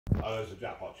Oh, there's a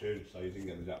jackpot tune, so you didn't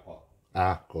get the jackpot.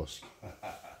 Ah, of course.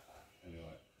 Anyway.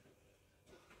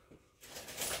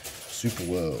 Super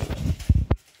Whirl.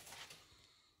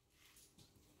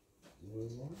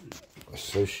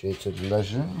 Associated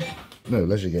Leisure. No,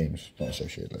 Leisure Games, not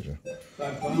Associated Leisure.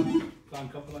 Same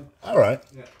company. Alright.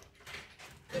 Yeah.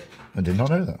 I did not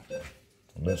know that.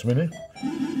 That's me new.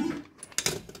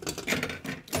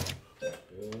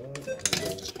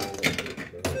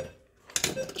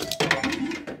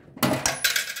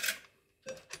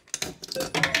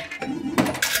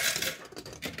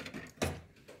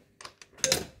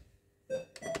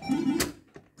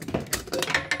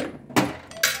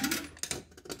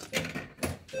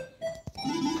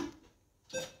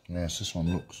 Yes, this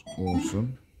one looks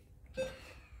awesome.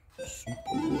 Super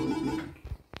Whirl.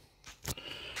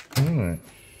 Alright.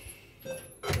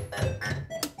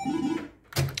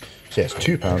 So yes,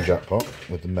 £2 jackpot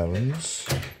with the melons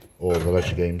or the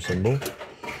Leisure Game symbol.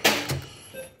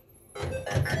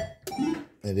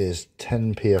 It is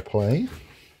 10p a play.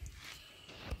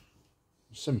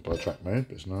 Simpler track mode,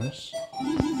 but it's nice.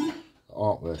 The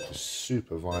artwork is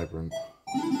super vibrant.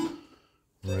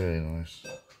 Really nice.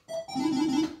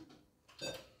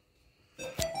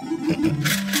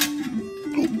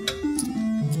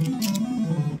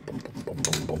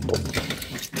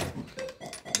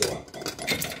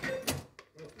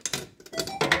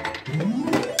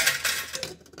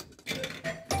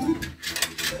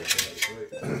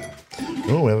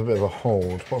 Oh, we have a bit of a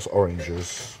hold. What's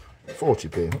oranges?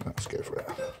 40p. Let's go for it.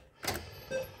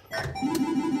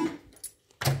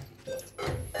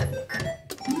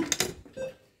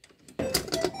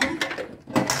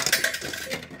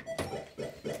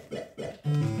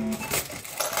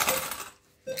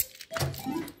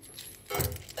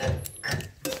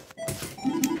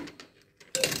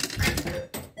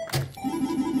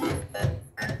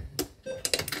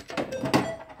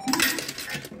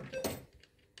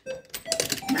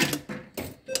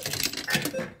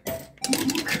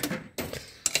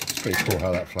 Pretty cool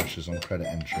how that flashes on credit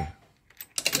entry.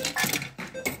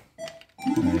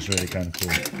 Yeah, it's really kind of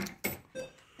cool.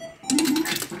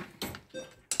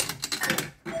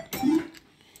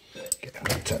 Get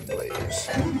that 10 blaze.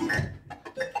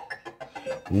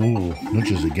 Ooh,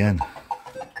 nudges again.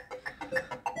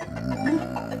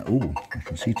 Ooh, I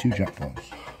can see 2 jackpots.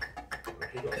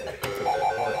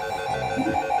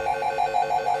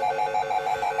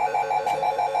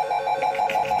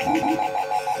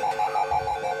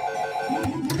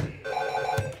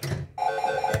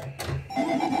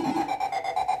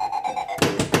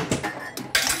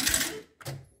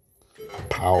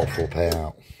 Powerful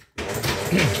payout.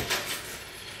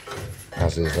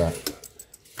 As is that.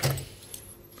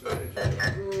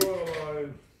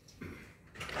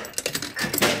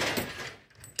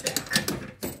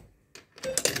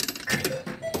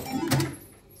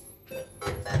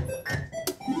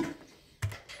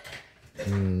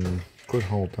 Could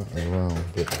hold that as well,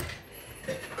 but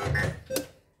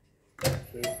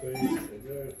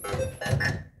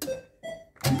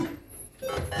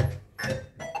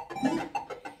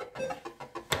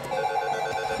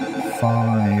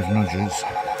five nudges.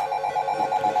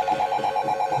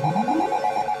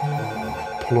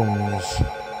 Plums.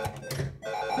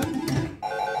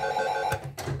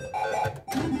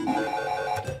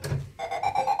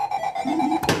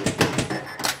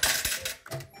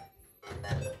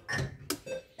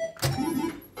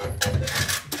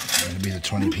 I'm going to be the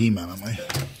 20p man, am I?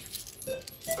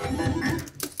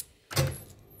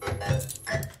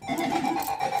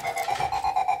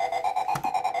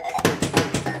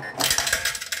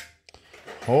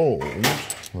 Hold,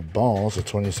 the bars are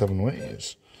 27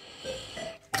 ways.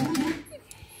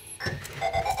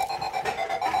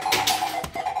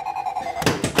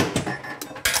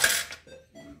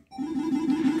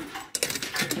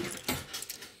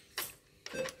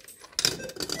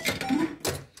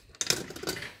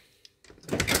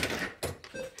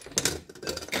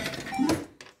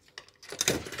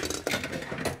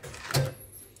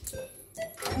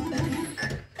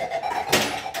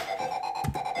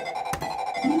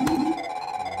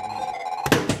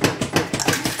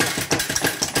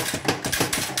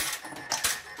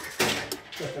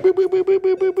 Boop, boop, boop, boop,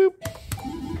 boop, boop, boop.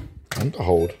 And a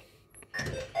hold.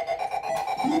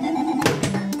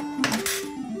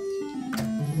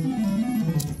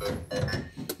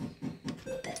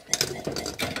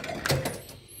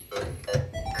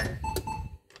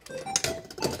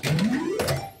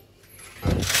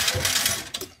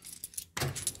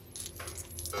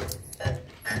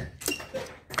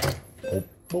 Boop,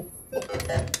 boop, boop.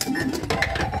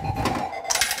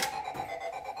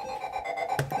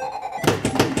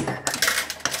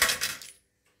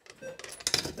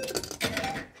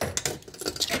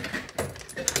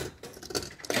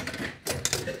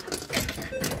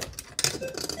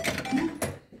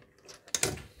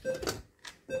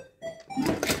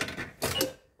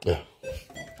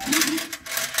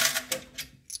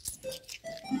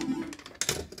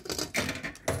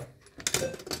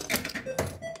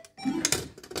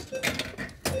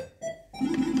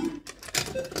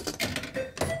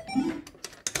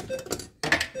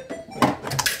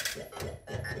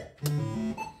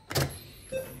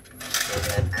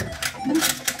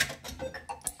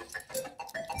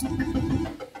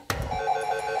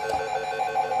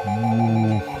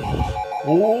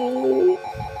 Oh!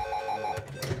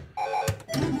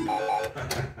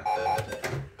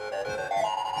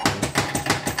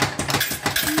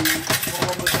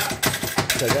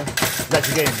 That's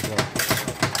a game as well.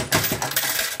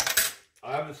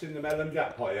 I haven't seen the Melon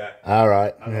Jackpot yet. All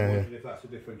right. And Yeah, I'm yeah. wondering if that's a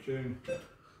different tune.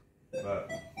 But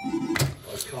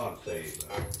I can't see it.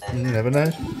 Though. You never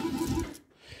know.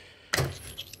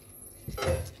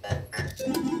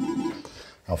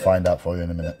 I'll find out for you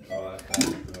in a minute. Oh, okay.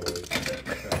 No worries.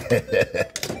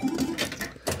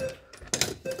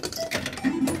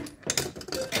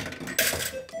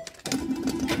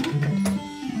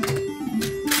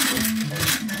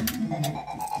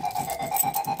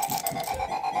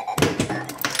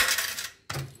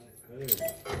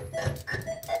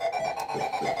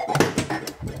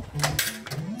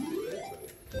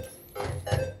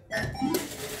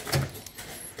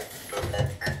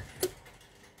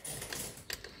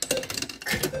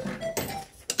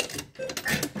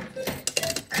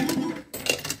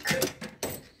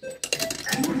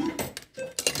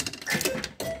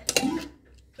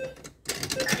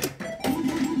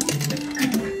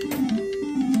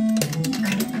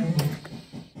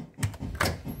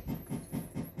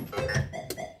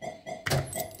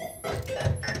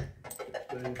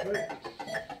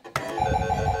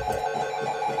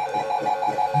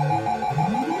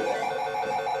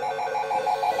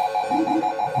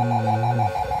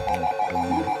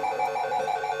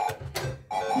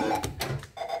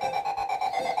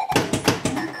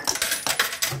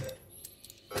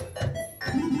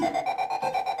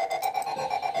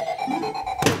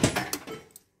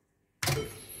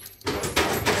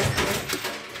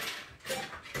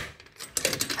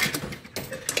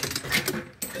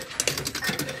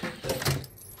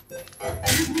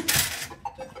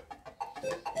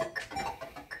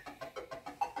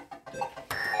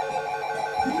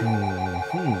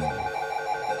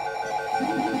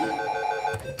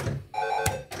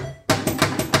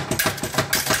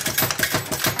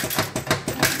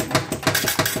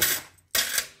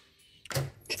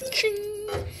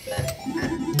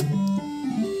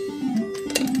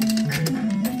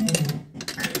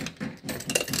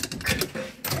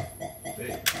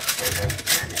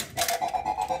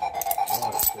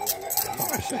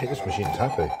 Hey, this machine's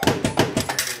happy.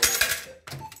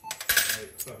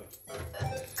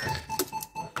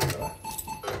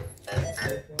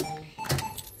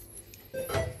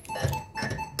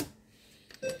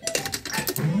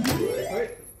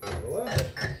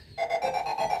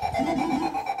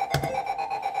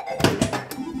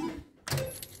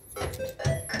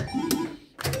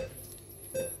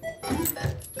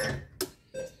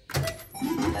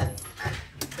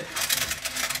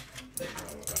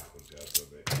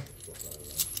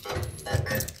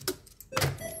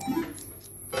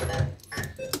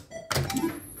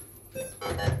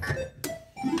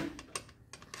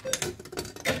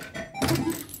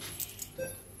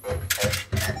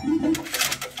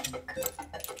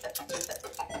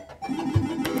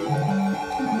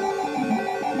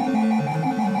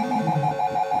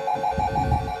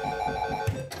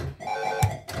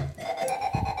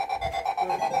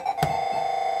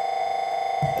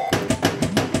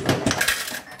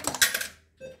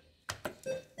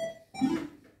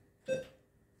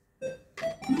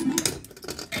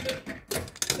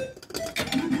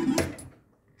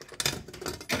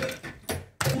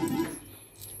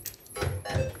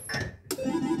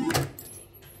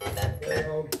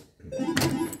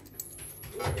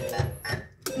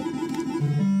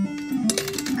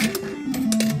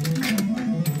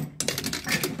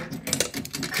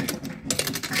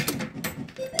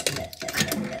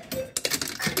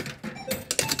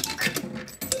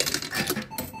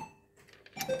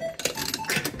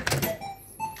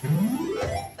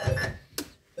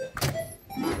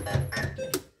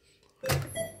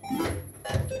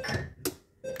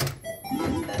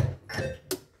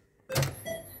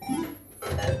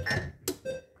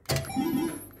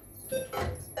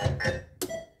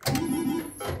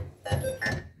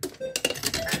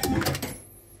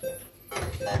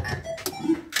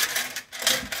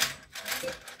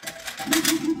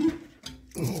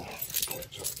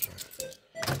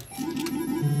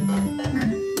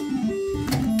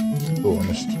 Oh, I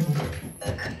missed.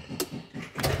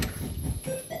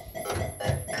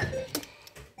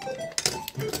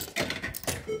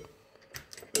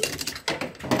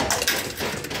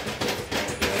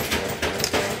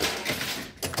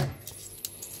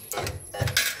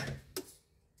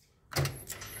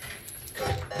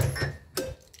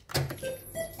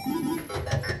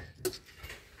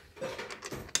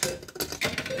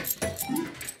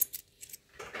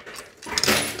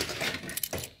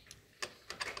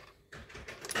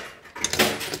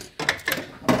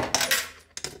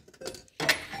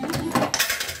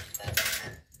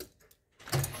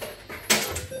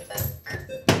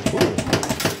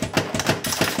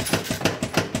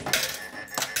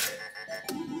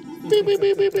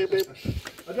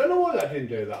 I don't know why that didn't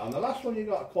do that. On the last one you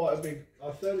got quite a big,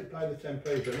 I thought it played the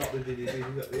 10p, but not the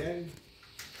diddy-diddy at the end.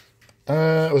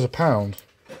 It was £1.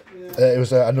 Yeah. It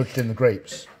was I nudged in the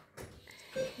grapes.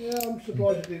 Yeah, I'm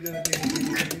surprised it did the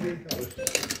diddy-diddy. That was...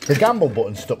 The gamble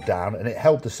button stuck down and it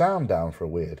held the sound down for a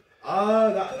weird. Oh,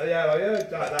 yeah, I heard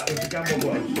that. That was the gamble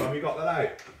button. So have you got that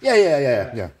out?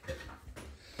 Yeah.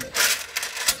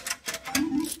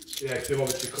 Yeah, because they've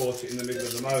obviously caught it in the middle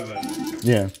of the moment.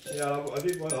 Yeah. Yeah, I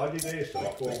did hear some. I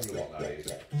wonder what that is.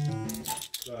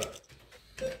 But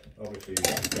obviously, you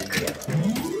didn't know what that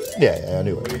was. Yeah, I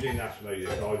knew Well, it. you didn't ask me,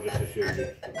 so I just assumed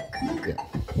it. Yeah.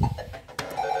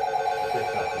 This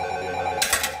happened to be mate.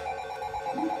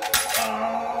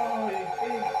 Oh, you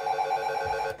did.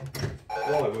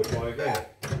 Right, we'll try again.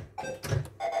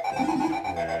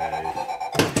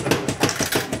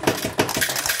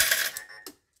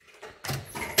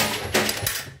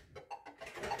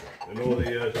 In all the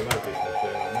years I've had this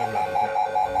machine, I've never had a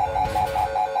jackpot on mine.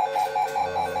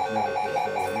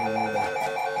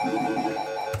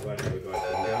 Where did we go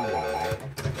from gambling, I think?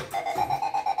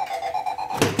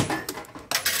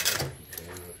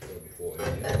 Let's go before 8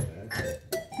 years then.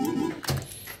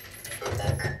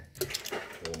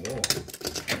 Or more.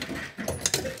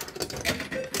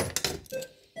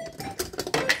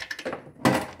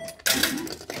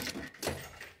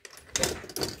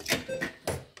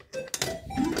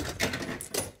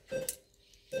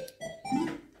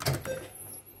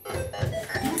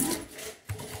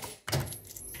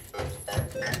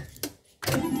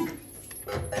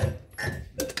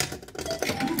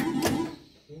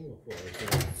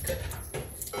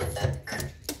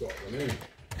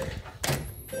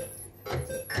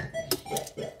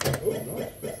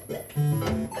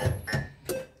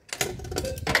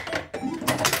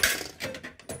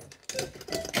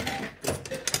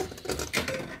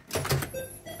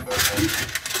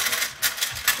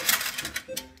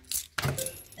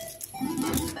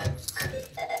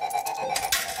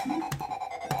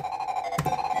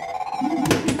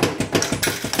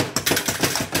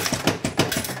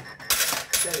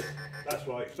 That's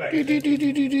what I expect. Yep.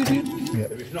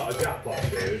 If it's not a jackpot,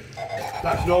 dude,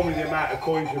 that's normally the amount of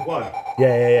coins you've won.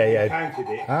 Yeah. Counted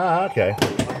it. Ah, okay. I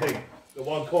think the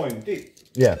one coin did.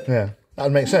 Yeah.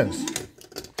 That'd make sense.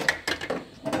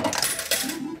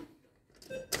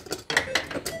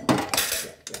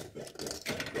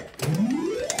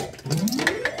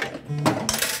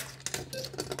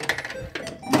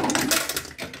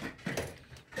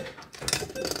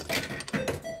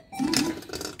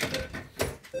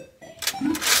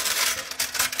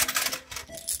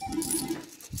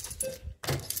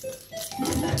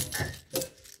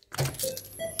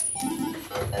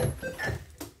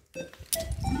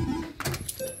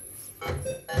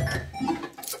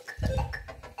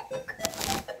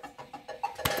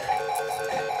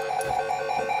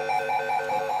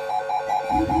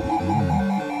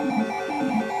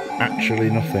 Actually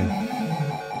nothing.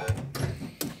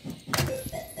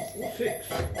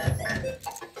 6.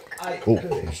 8. Oh,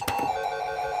 Melons?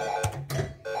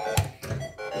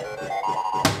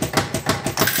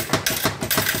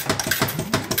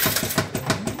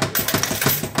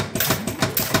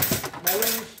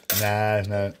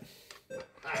 no.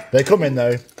 They're coming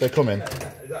though. They're coming.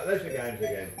 Is that those are games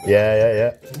again?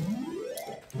 Yeah.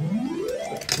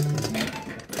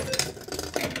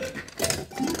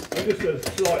 I'm just a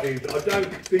slightly. I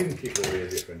don't think it will be a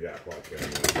different jackpot game.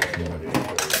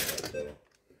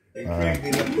 Intrigued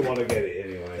enough to want to get it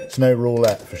anyway. It's no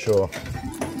roulette for sure.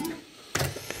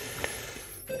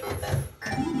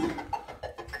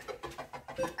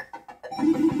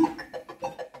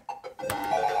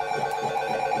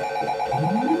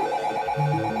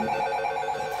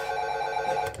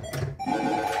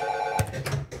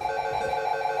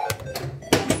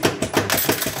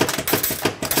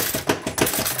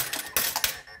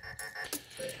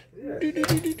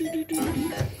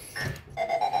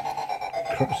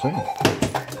 Can't see.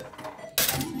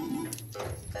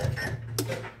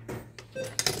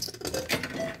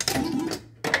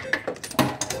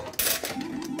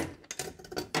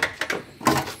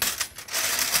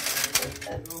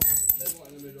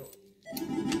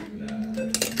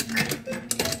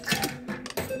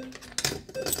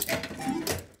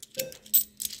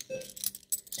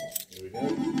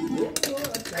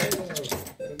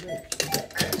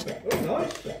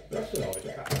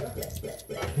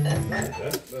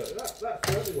 That's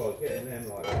really well getting them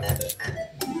like that.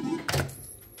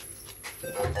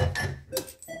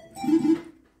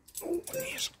 Oh,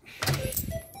 yes.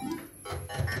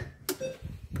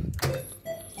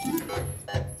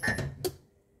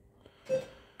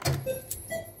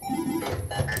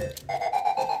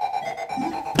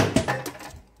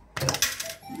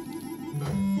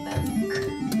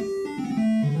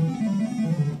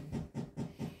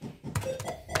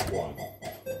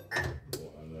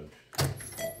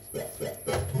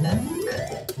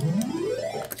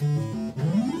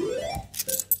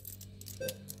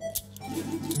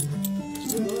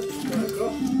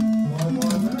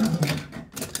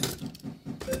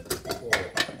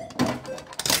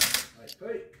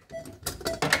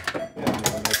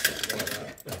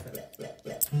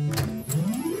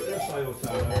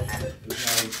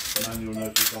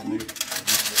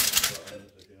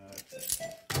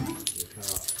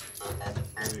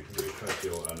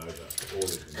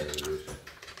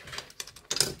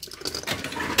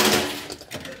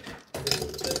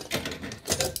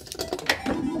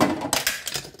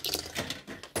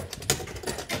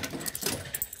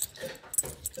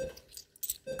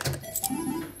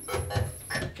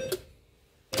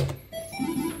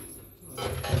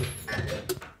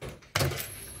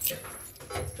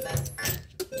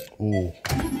 Ooh.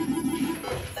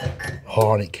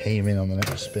 Oh, and it came in on the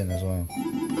next spin as well.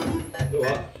 Do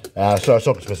what? Sorry, I was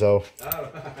talking to myself. Oh.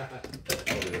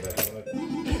 Probably the best way.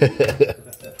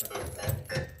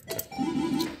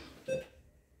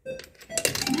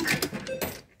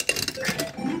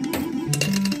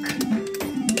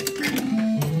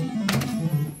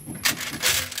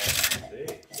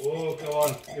 Oh, go on.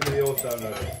 Give me the auto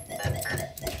now.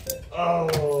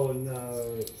 Oh, no.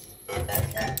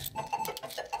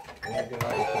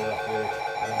 Right.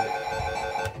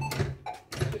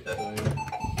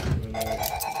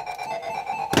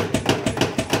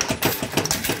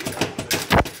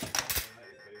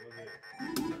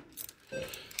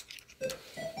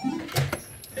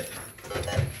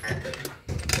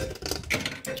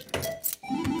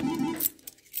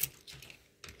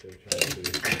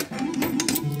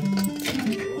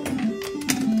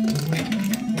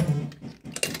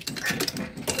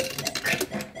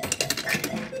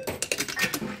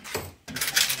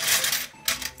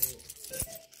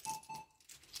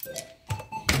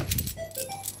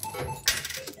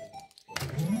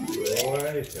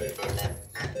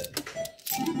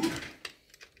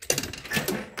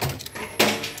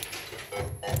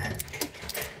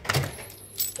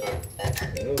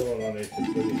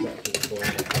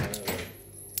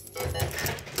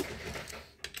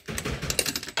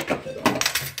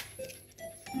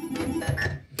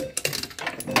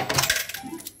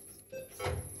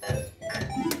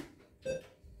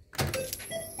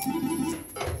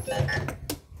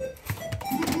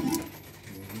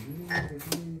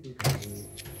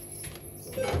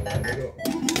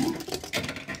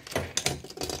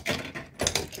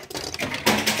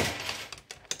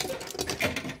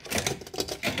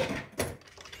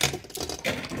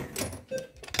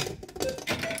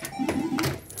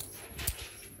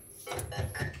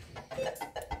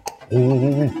 お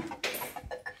お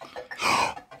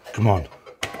Come on.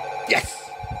 Yes!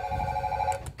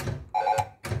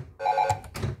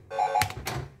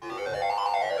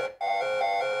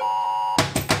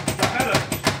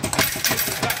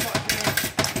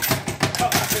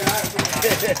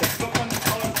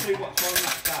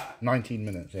 That 19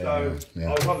 minutes, yeah. So,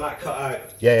 yeah. I want that cut out.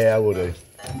 Yeah, I will do.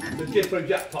 The different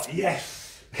jackpot,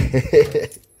 yes!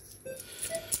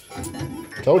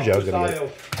 Told you I was going to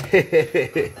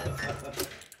get.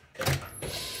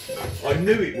 I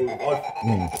knew it would.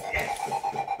 Yes!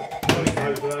 I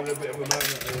was having a bit of a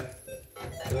moment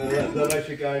there. The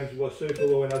leisure games was Super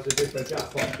Warren has a different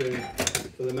jackpot tune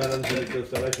for the melons than it does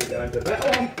the leisure games. A better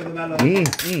one for the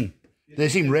melons. They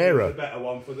seem rarer. A better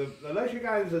one for the leisure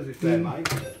games as it's there, mate.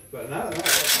 But no, I'll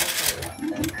say that.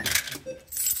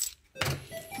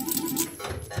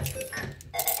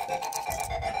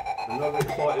 Another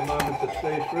exciting moment at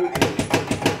Steve's Fruit.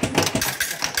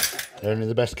 Only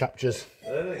the best captures.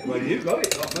 Well, you got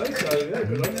it, not me, so yeah,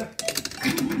 good on you.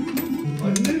 I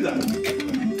knew that.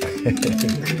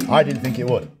 I didn't think it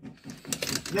would.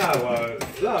 No, I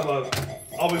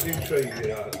was intrigued, you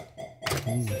know.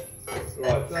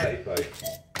 Right, 30p.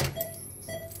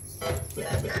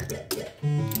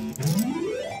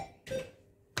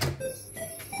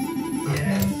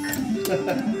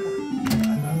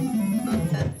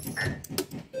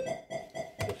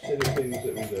 The silly things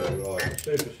that we do, right,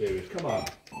 super serious, come on.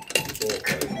 4p.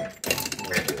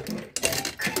 No 4p.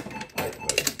 8p.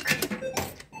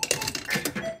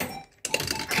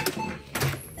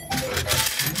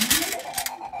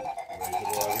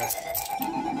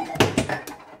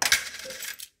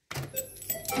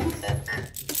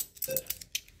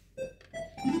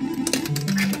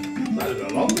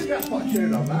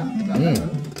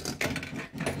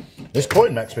 This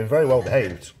coin mech's been very well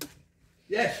behaved.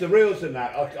 Yes, the reels and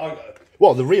that.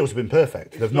 Well, the reels have been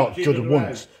perfect. They've not jiggling juddered around.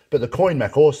 once. But the coin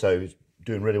mech also is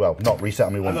doing really well. Not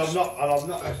resetting me And once. I've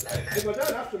not if I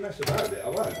don't have to mess about it, I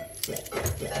won't.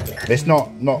 It's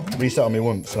not resetting me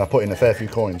once, and I put in a fair few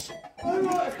coins. Oh,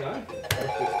 right, okay.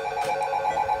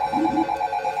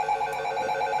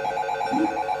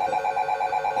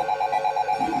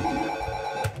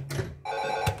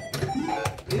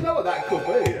 You know what that could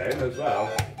be then as well?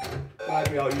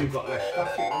 Maybe you've got less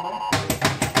static than me.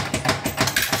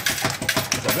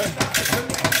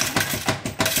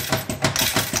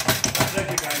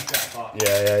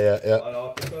 Yeah. I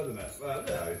prefer them. Well,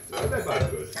 no, they're both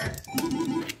good.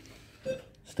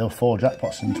 Still 4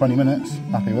 jackpots in 20 minutes.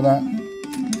 Happy with that.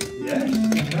 Yes,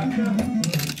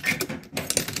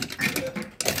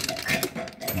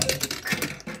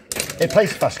 It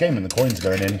plays a fast game when the coins are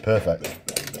going in. Perfect.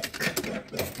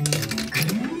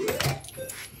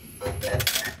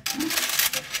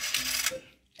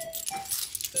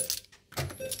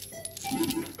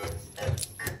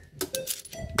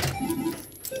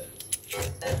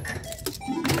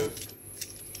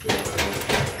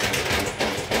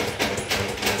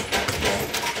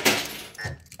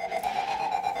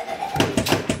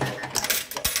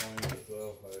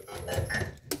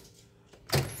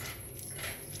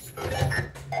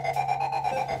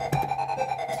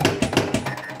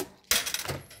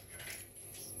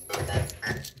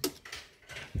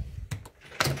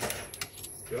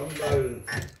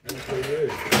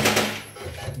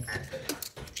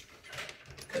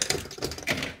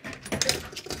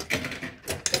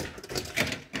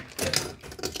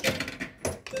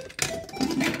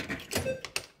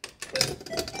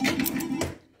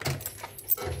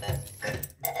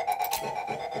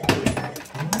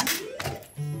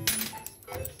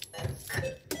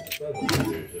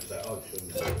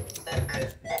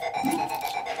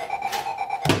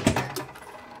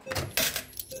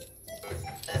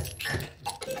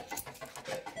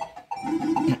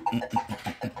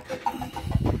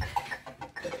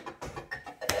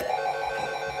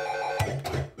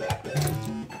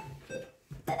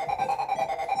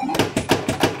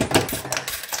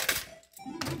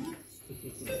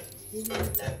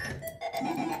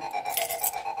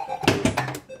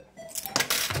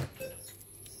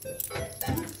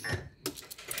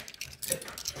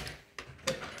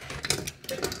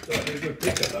 a good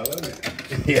picker though, isn't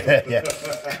it? Yeah, yeah.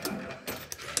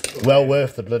 Well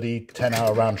worth the bloody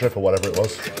 10-hour round trip or whatever it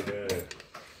was. Oh, yeah.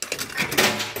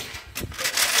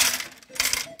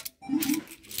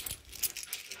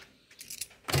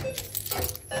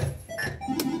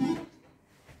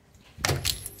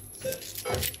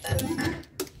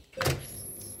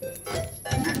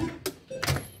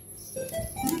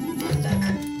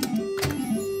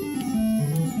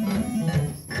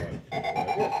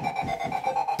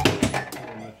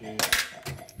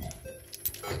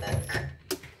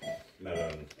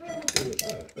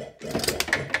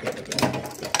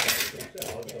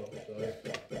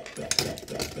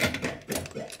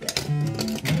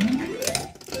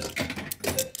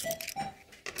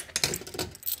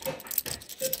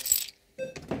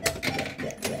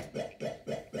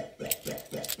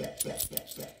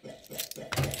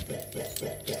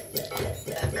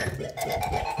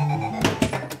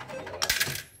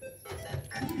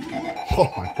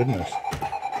 Oh my goodness.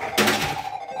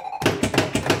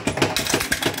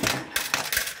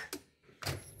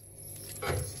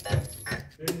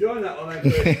 You enjoying that one,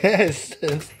 Andrew? Yes,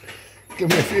 it's give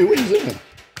me a few wins, isn't it?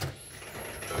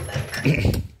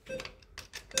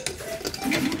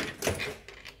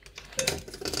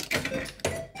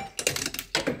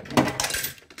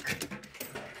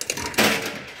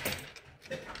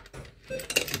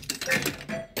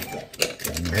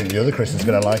 I think the other Chris is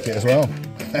going to like it as well.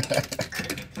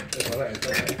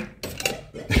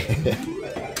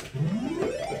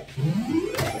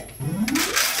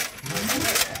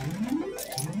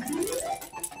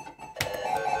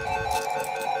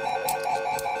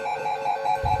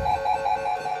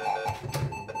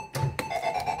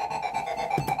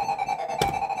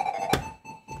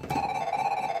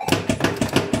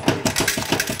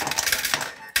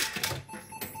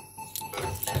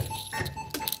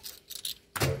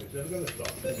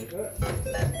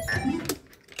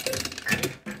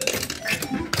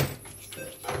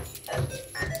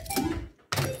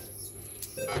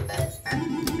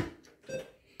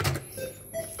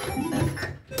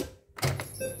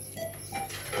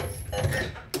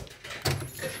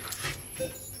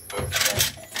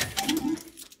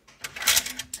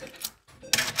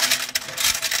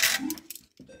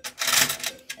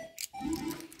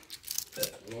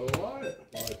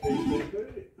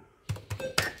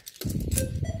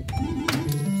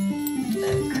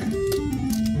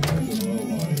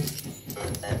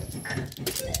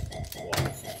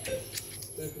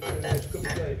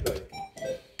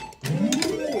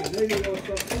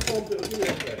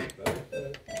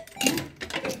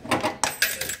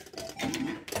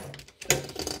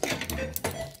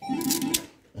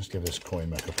 Let's give this coin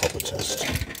make a proper test.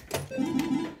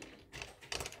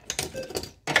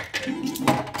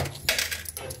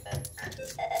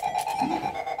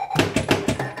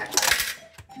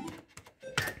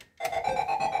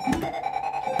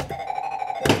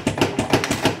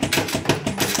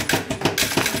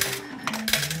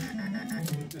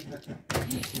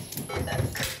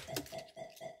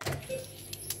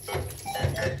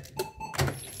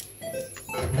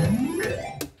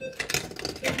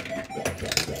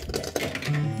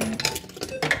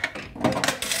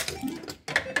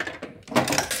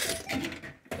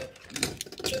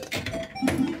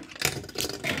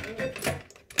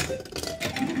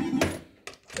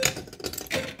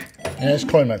 Yeah, this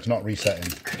coin mech's not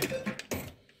resetting.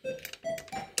 Well,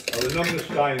 the number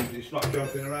stains, it's not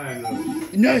jumping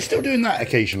around. No, it's still doing that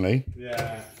occasionally.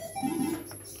 Yeah.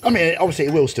 I mean, obviously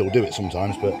it will still do it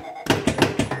sometimes, but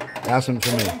it hasn't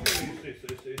for me. It's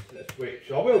the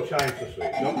switch. I will change the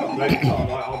switch. I've got plenty of time.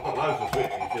 I've got loads of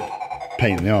switches. Just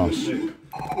Pain in the arse.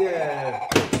 yeah.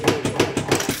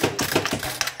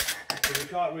 But you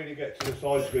can't really get to the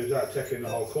side screws without taking the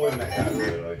whole coin mech out,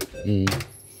 really. Mm.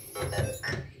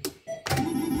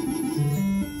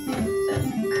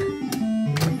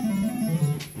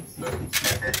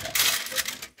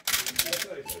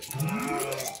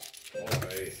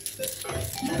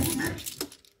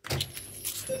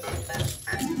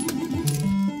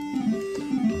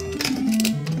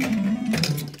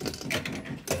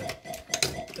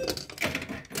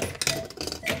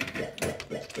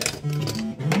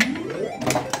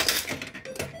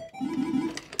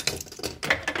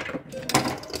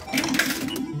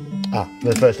 Ah,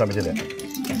 the first time we did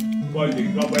it. Well,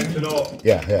 you got went to know.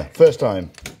 Yeah, yeah. First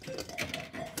time.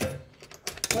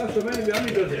 Well, so maybe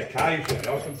only does it occasionally.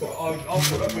 I can put, I'll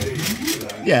put up with it, you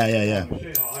know. Yeah, yeah, yeah.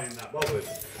 I ain't that bothered.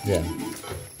 Yeah.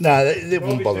 No, it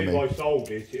wouldn't bother Obviously, me. if I sold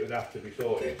it, it would have to be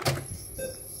sorted.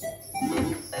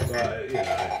 But, you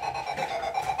know.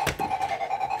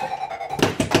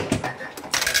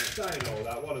 saying all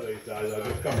that, one of these days I'll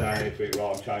just come down here and think,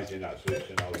 right, I'm changing that switch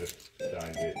and I'll just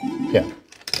change it. Yeah.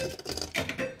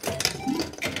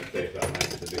 See if that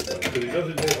makes a difference. Because it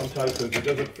doesn't do it on tokens, it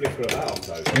doesn't flicker about on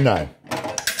tokens. No.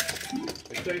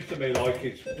 It seems to me like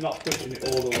it's not pushing it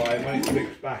all the way, and when it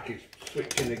flicks back, it's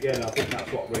switching again. I think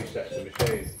that's what resets the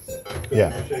machine. Yeah.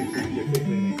 The machine thinks you're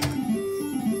fiddling it.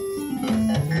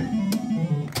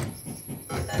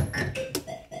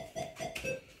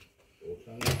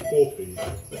 Four pins.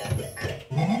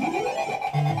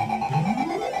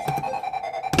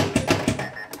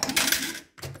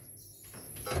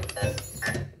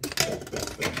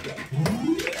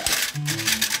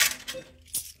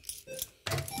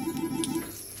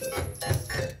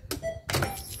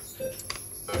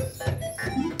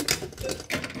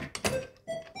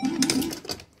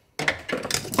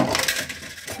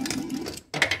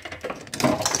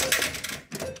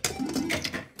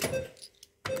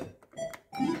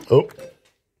 Oh.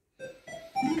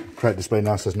 Correct display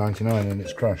now says 99 and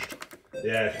it's crashed.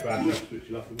 Yeah, it's bad. Just switch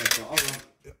it off and make it. Alright.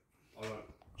 Yep. Alright.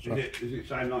 Is it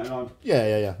saying 99?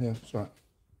 Yeah, that's right.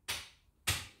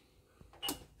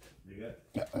 You get?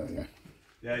 Yeah, there we go.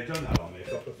 Yeah, it doesn't have on me.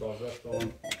 It's off the side, that's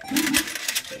fine.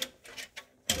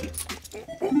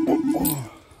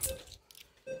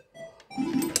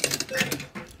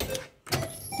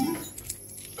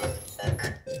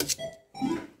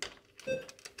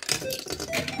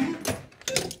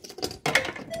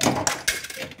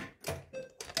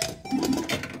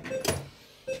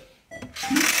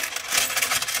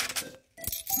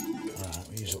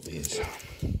 Use up these.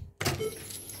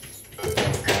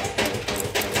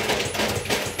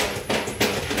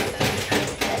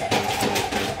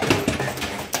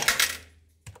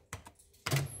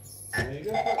 There you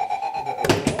go. A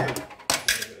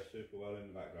bit of super well in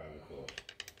the background, of course.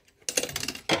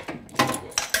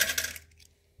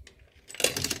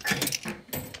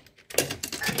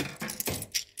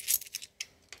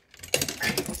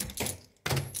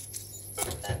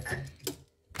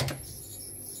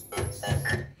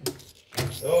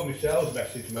 Oh, Michelle's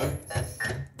messaged me.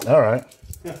 All right.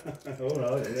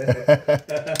 Alright, yeah.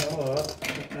 Alright.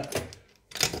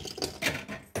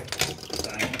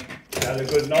 Had a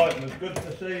good night and it was good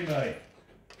to see me. I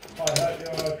hope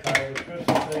you're okay. It was good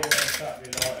to see you on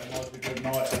Saturday night and had a good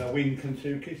night and a wink and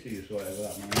 2 kisses, whatever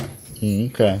that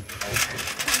means. Okay.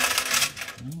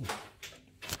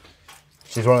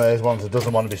 She's one of those ones that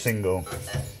doesn't want to be single. I'm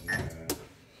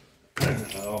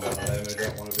one of them who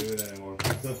don't want to be with anyone.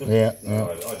 Yeah.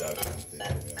 No, I don't fancy it,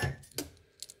 yeah.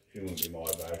 She wouldn't be my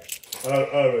bag.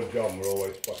 Her and John were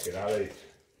always fucking allies.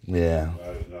 Yeah.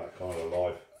 That was that kind of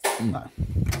life. No.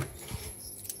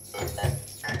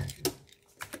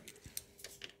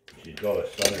 She's got a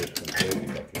son who's completely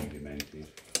fucking demented.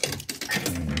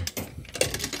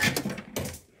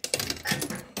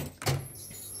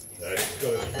 So she's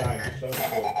got a strange son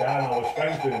called Dan. I was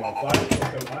friends with him on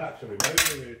Facebook and I had to remove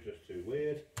him. He was just too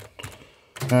weird.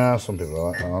 Ah, some people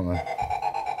are like that, aren't they?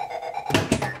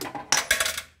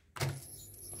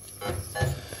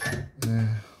 Yeah.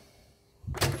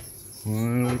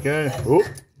 There we go. Oh.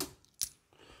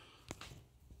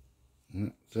 Yeah,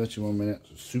 31 minutes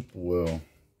of Super Whirl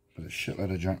with a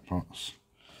shitload of jackpots.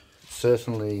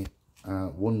 Certainly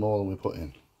one more than we put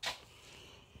in.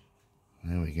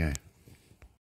 There we go.